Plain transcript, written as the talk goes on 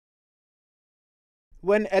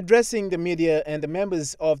When addressing the media and the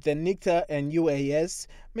members of the NICTA and UAS,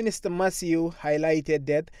 Minister Masiu highlighted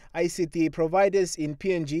that ICT providers in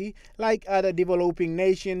PNG, like other developing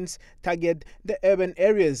nations, target the urban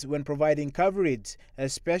areas when providing coverage,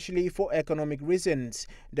 especially for economic reasons.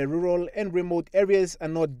 The rural and remote areas are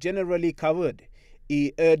not generally covered.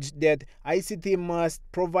 He urged that ICT must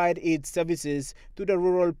provide its services to the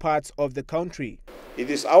rural parts of the country. It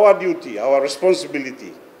is our duty, our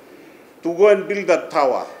responsibility to go and build that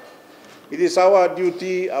tower. It is our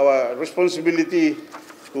duty, our responsibility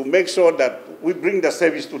to make sure that we bring the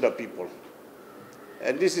service to the people.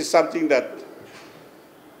 And this is something that,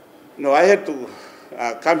 I had to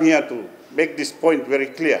come here to make this point very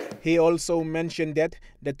clear. He also mentioned that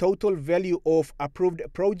the total value of approved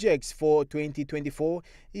projects for 2024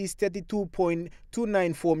 is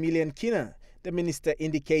 32.294 million kina. The minister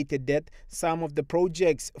indicated that some of the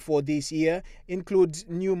projects for this year includes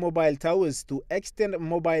new mobile towers to extend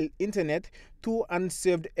mobile internet to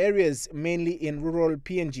unserved areas, mainly in rural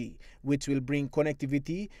PNG, which will bring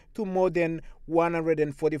connectivity to more than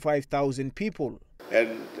 145,000 people.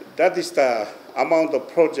 And that is the amount of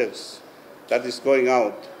projects that is going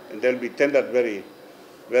out, and they'll be tendered very,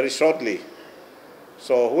 very shortly.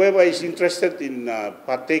 So whoever is interested in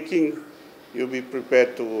partaking, you'll be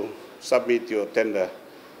prepared to submit your tender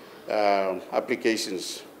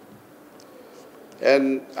applications.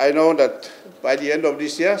 And I know that by the end of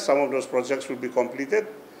this year, some of those projects will be completed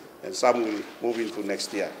and some will move into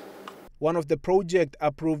next year. One of the projects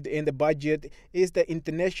approved in the budget is the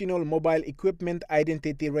International Mobile Equipment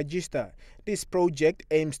Identity Register. This project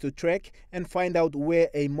aims to track and find out where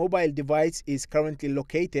a mobile device is currently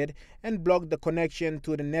located and block the connection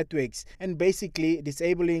to the networks and basically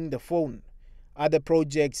disabling the phone. Other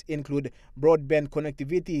projects include broadband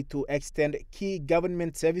connectivity to extend key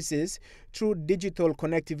government services through digital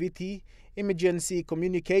connectivity, emergency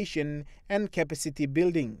communication, and capacity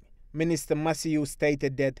building. Minister Masiu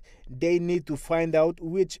stated that they need to find out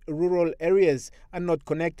which rural areas are not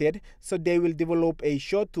connected, so they will develop a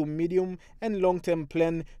short to medium and long-term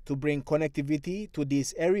plan to bring connectivity to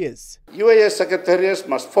these areas. UAS secretariats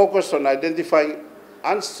must focus on identifying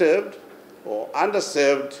unserved or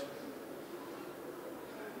underserved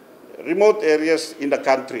remote areas in the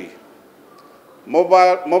country,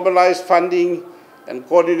 mobilize funding and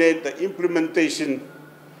coordinate the implementation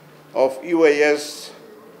of UAS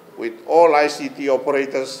with all ICT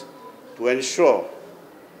operators to ensure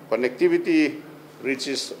connectivity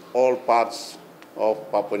reaches all parts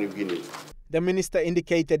of Papua New Guinea. The minister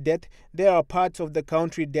indicated that there are parts of the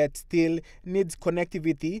country that still needs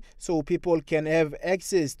connectivity so people can have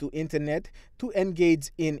access to internet to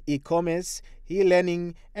engage in e-commerce,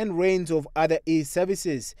 e-learning and range of other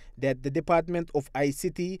e-services that the Department of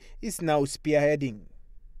ICT is now spearheading.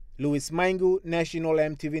 Louis Maingu, National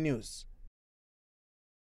EMTV News.